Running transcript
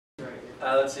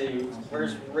Let's see,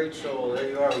 where's Rachel? There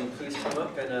you are. Will you please come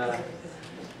up and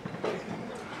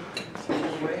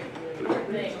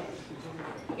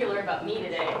You learn about me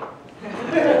today.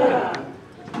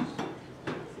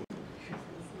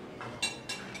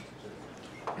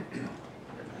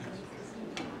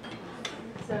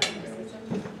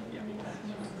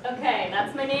 Okay,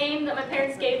 that's my name that my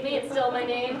parents gave me. It's still my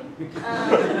name.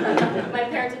 My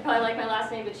parents would probably like my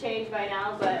last name to change by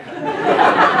now, but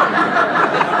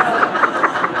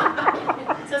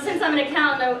so since I'm an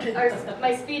accountant,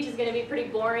 my speech is going to be pretty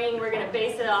boring. We're going to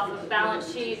base it off of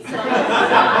balance sheets. So talk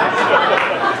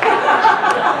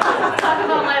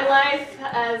about my life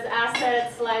as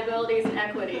assets, liabilities, and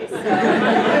equities. So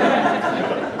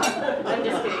I'm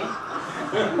just kidding.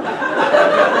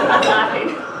 I'm laughing,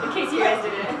 in case you guys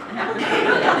didn't.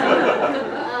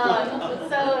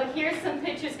 So here's some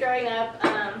pictures growing up.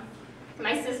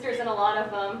 My sister's in a lot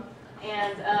of them,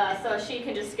 and so she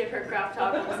can just skip her craft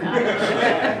talk almost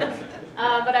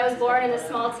out. But I was born in a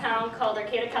small town called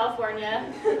Arcata, California.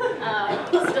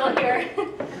 Still here.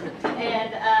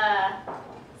 And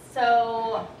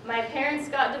so my parents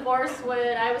got divorced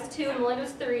when I was 2 and Malinda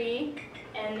was 3.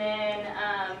 And then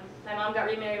my mom got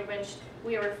remarried when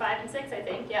we were 5 and 6, I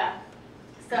think, yeah.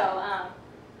 So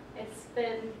it's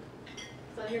been,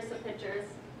 so here's some pictures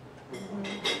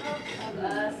of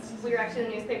us. We were actually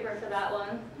in the newspaper for that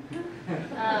one.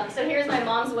 So here's my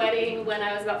mom's wedding when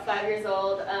I was about 5 years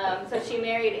old. So she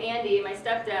married Andy, my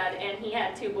stepdad, and he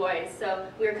had 2 boys. So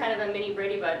we were kind of a mini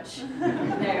Brady Bunch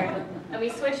there. And we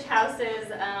switched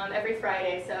houses every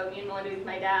Friday. So me and Malinda would be with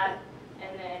my dad,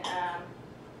 and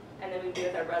then we'd be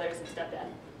with our brothers and stepdad.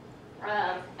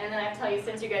 And then I have to tell you,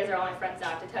 since you guys are all my friends now,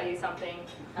 I have to tell you something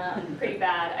pretty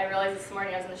bad. I realized this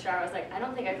morning I was in the shower, I was like, I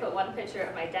don't think I put one picture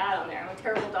of my dad on there. I'm a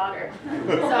terrible daughter.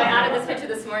 So I added this picture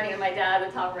this morning of my dad at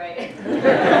the top right.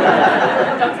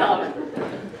 Don't tell him.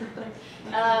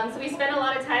 So we spent a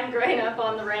lot of time growing up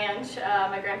on the ranch.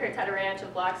 My grandparents had a ranch in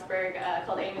Blacksburg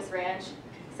called Amos Ranch.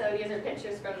 So these are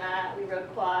pictures from that. We rode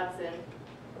quads and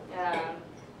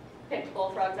picked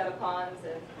bullfrogs out of ponds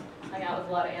and hung out with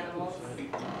a lot of animals.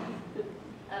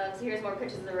 So here's more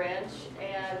pictures of the ranch.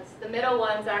 And the middle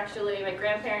one's actually, my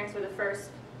grandparents were the first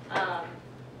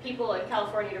people in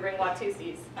California to bring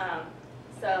Watusis.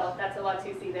 So that's a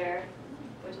Watusi there,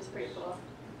 which is pretty cool.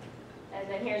 And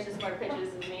then here's just more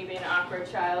pictures of me being an awkward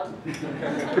child.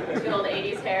 Good old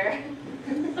 80s hair.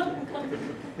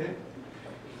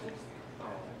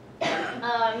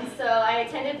 So I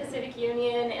attended Pacific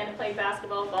Union and played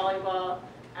basketball, volleyball,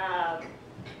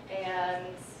 and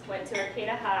went to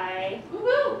Arcata High.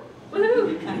 Woohoo!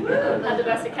 Woohoo! Had the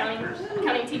best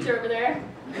accounting teacher over there,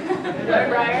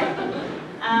 Briar.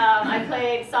 I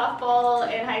played softball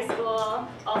in high school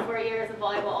all 4 years, and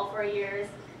volleyball all 4 years.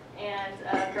 And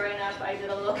growing up, I did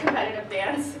a little competitive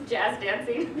dance, jazz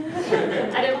dancing.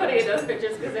 I didn't put any of those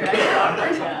pictures because they're actually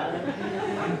awkward.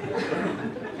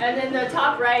 And then the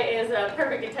top right is a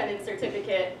perfect attendance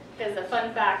certificate, because the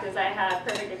fun fact is I had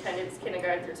perfect attendance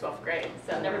kindergarten through 12th grade,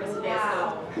 so never missed a day of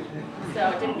school.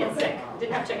 So didn't get sick,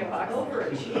 didn't have chicken pox.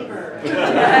 Overachiever.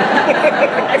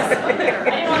 I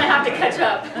didn't want to have to catch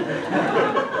up.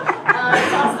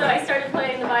 Also, I started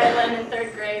playing the violin in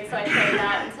 3rd grade, so I played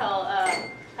that until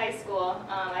high school.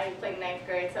 I played 9th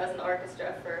grade, so I was in the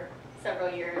orchestra for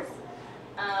several years.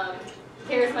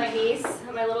 Here's my niece,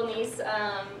 my little niece.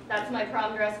 That's my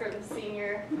prom dress for the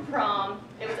senior prom.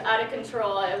 It was out of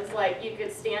control. It was like you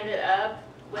could stand it up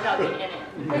without being in it.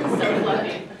 It was so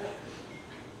fluffy.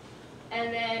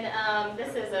 And then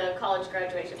this is a college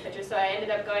graduation picture. So I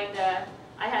ended up going to,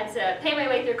 I had to pay my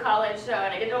way through college, and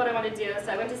I didn't know what I wanted to do.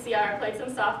 So I went to CR, played some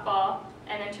softball,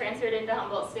 and then transferred into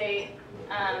Humboldt State.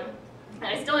 And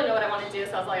I still didn't know what I wanted to do,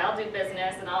 so I was like, I'll do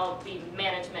business and I'll be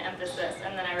management emphasis.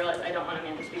 And then I realized I don't want to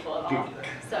manage people at all.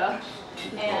 So,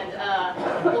 and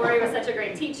Lori was such a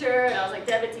great teacher, and I was like,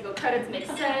 debits equal credits makes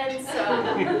sense. So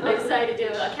I decided to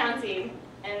do accounting.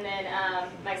 And then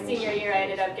my senior year, I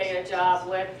ended up getting a job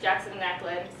with Jackson and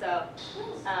Eklund. So,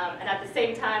 and at the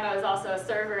same time, I was also a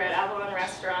server at Avalon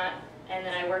Restaurant, and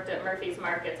then I worked at Murphy's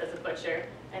Markets as a butcher.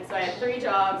 And so I had 3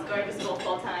 jobs, going to school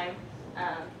full time.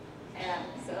 And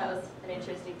so that was an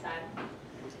interesting time.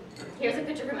 Here's a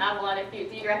picture from Avalon. Do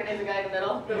you recognize the guy in the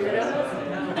middle? So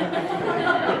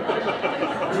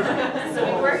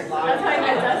we worked, that's how I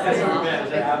met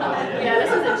Dustin. Yeah,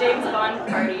 this was a James Bond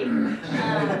party.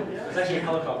 There's actually a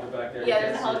helicopter back there. Yeah,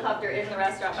 there's a helicopter in the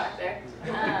restaurant back there.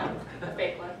 A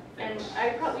fake one. And we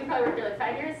probably worked there like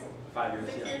 5 years? 5 years,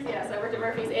 6 yeah. years? Yeah, so I worked at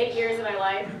Murphy's 8 years of my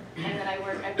life, and then I've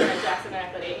been at Jackson and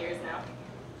Eklund 8 years now.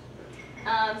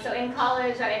 So in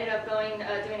college, I ended up doing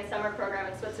a summer program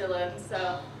in Switzerland.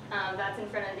 So That's in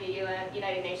front of the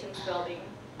United Nations building.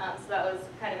 So that was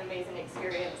kind of an amazing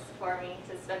experience for me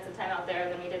to spend some time out there,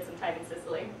 and then we did some time in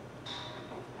Sicily.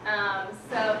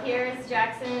 So here's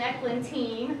Jackson and Eklund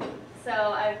team. So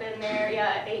I've been there,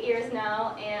 8 years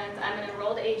now, and I'm an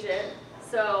enrolled agent.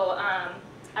 So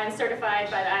I'm certified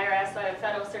by the IRS, so I have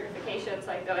federal certification,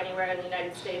 so I can go anywhere in the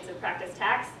United States and practice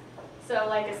tax. So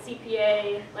like a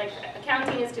CPA, like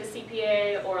accounting is to a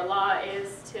CPA, or law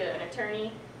is to an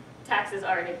attorney, taxes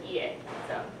are an EA,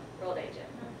 so enrolled agent.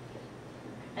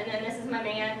 And then this is my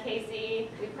man, Casey.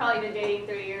 We've probably been dating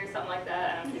 3 years, something like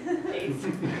that. I don't keep dates.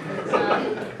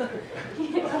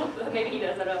 Maybe he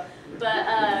does, I don't know. But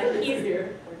he's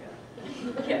here.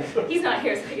 Yeah, he's not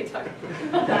here, so he can talk.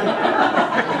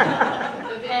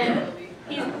 And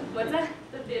he's, what's that?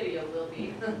 The video will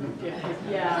be.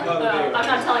 Yeah. I'm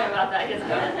not telling him about that. He doesn't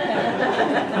know.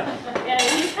 And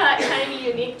he's got kind of a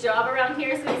unique job around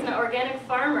here. So he's an organic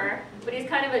farmer, but he's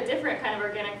kind of a different kind of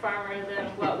organic farmer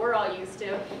than what we're all used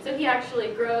to. So he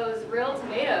actually grows real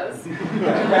tomatoes.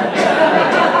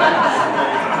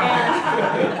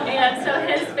 and so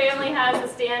his family has a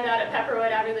stand out at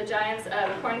Pepperwood after the Giants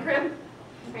corn crib.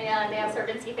 And they have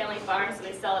Serbinsky Family Farm, so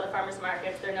they sell at the farmers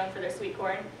markets. They're known for their sweet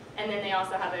corn. And then they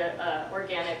also have an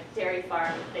organic dairy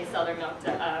farm. They sell their milk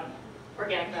to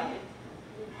organic milk.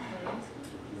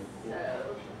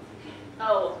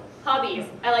 So, hobbies.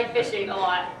 I like fishing a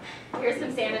lot. Here's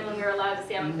some salmon when we were allowed to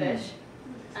salmon fish.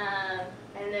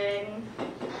 And then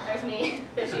there's me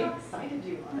fishing. How excited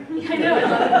you are. I know.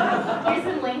 Here's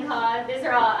some lingcod. These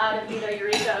are all out of either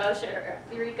Eureka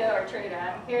or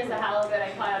Trinidad. Here's the halibut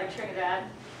I caught out of Trinidad.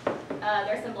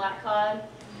 There's some black cod.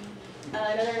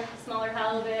 Another smaller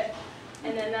halibut.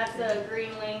 And then that's a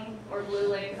green ling or blue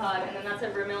ling cod. And then that's a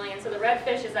vermilion. So the red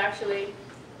fish is actually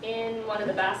in one of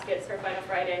the baskets for Final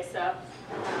Friday. So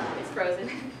it's frozen.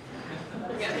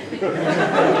 It's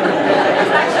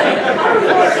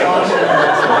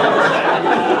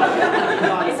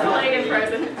filleted and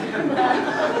frozen.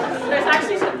 There's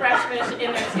actually some fresh fish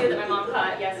in there too that my mom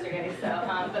caught yesterday, so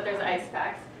but there's ice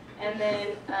packs. And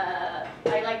then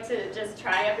I like to just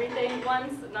try everything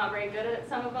once. Not very good at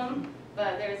some of them,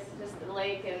 but there's just the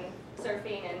lake and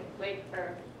surfing and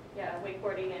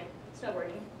wakeboarding and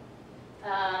snowboarding.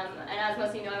 And as most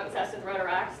of you know, I'm obsessed with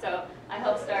Rotaract, so I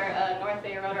helped start North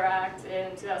Bay Rotaract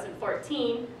in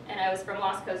 2014, and I was from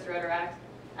Lost Coast Rotaract.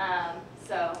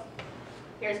 So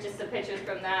here's just some pictures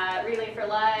from that. Relay for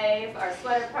Life, our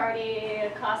sweater party,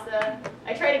 CASA.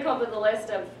 I tried to come up with a list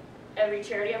of every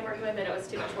charity I'm working with, and it was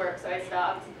too much work, so I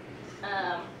stopped.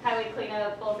 Highway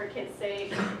cleanup, Bowl for Kids'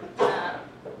 Sake.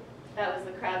 That was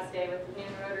the Crabs Day with the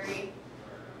Noon Rotary.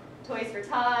 Toys for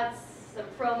Tots. Some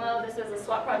promo. This was a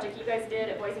swap project you guys did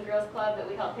at Boys and Girls Club that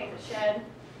we helped paint the shed.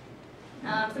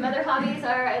 Some other hobbies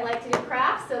are I like to do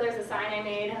crafts, so there's a sign I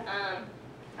made.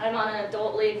 I'm on an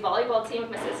adult league volleyball team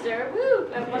with my sister. Woo!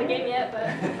 I haven't won a game yet, but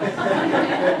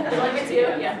only with two,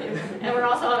 yeah. And we're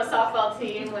also on a softball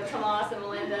team with Tomas and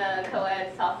Malinda, a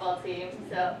co-ed softball team.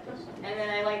 So, and then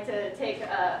I like to take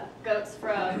goats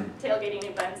from tailgating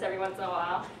events every once in a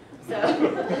while. So it's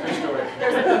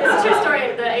a true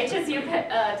story. The HSU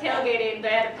tailgating, they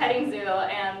had a petting zoo,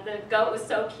 and the goat was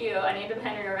so cute. I named him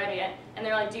Henry already, and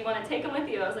they're like, "Do you want to take him with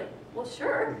you?" I was like, "Well,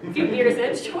 sure." A few beers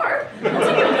in, sure. I'll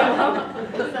take him home.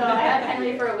 So I had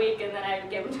Henry for a week, and then I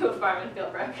gave him to a farm in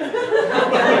Philbrook.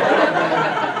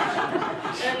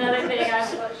 Another thing,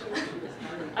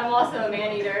 I'm also a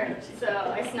man eater, so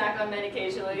I snack on men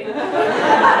occasionally.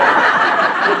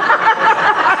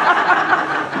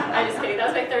 I'm just kidding. That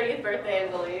was my 30th birthday, I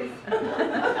believe. I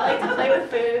like to play with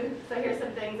food, so here's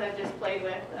some things I've just played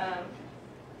with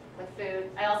food.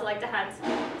 I also like to hunt,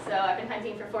 so I've been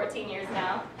hunting for 14 years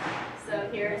now. So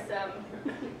here's some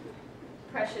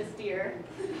precious deer.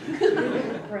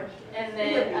 And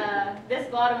then this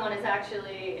bottom one is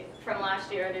actually from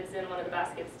last year, and it's in one of the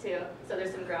baskets too. So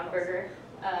there's some ground burger,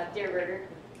 deer burger.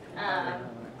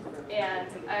 And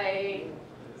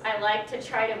I like to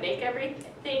try to make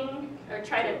everything, or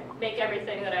try to make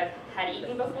everything that I've had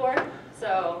eaten before.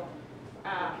 So,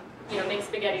 you know, make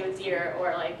spaghetti with deer,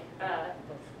 or like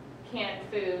canned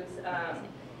foods,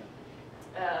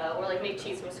 or like make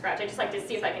cheese from scratch. I just like to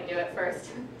see if I can do it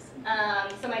first.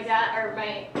 So my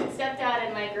stepdad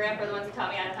and my grandpa are the ones who taught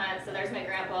me how to hunt. So there's my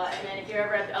grandpa. And then if you're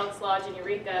ever at the Elks Lodge in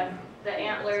Eureka, the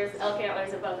antlers, elk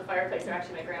antlers above the fireplace are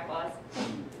actually my grandpa's.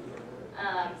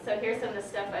 So here's some of the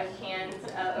stuff I've canned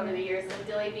over the years. Some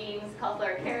dilly beans,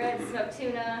 cauliflower carrots, smoked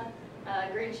tuna,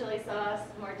 green chili sauce,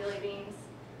 more dilly beans.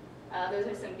 Those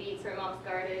are some beets from Mom's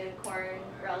garden, corn,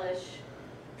 relish,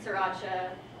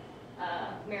 sriracha,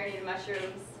 marinated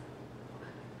mushrooms.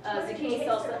 zucchini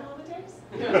salsa.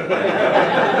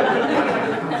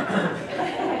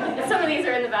 Some of these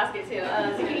are in the basket too.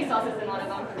 Zucchini salsa is in one of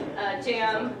them.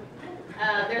 Jam.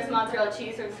 There's mozzarella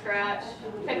cheese from scratch.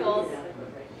 Pickles.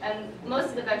 And most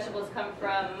of the vegetables come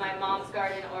from my mom's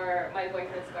garden or my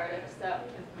boyfriend's garden. So,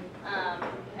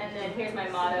 and then here's my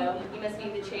motto: you must be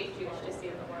the change you wish to see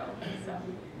in the world. So,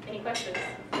 any questions?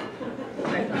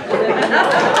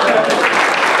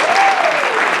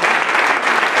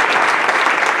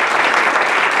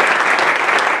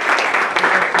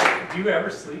 Do you ever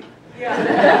sleep?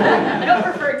 Yeah. I don't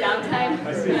prefer downtime.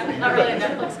 I see. I'm not really a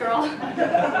Netflix girl.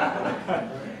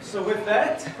 So with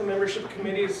that, the membership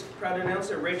committee is proud to announce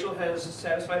that Rachel has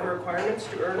satisfied her requirements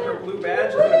to earn her blue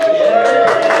badge as an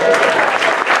official.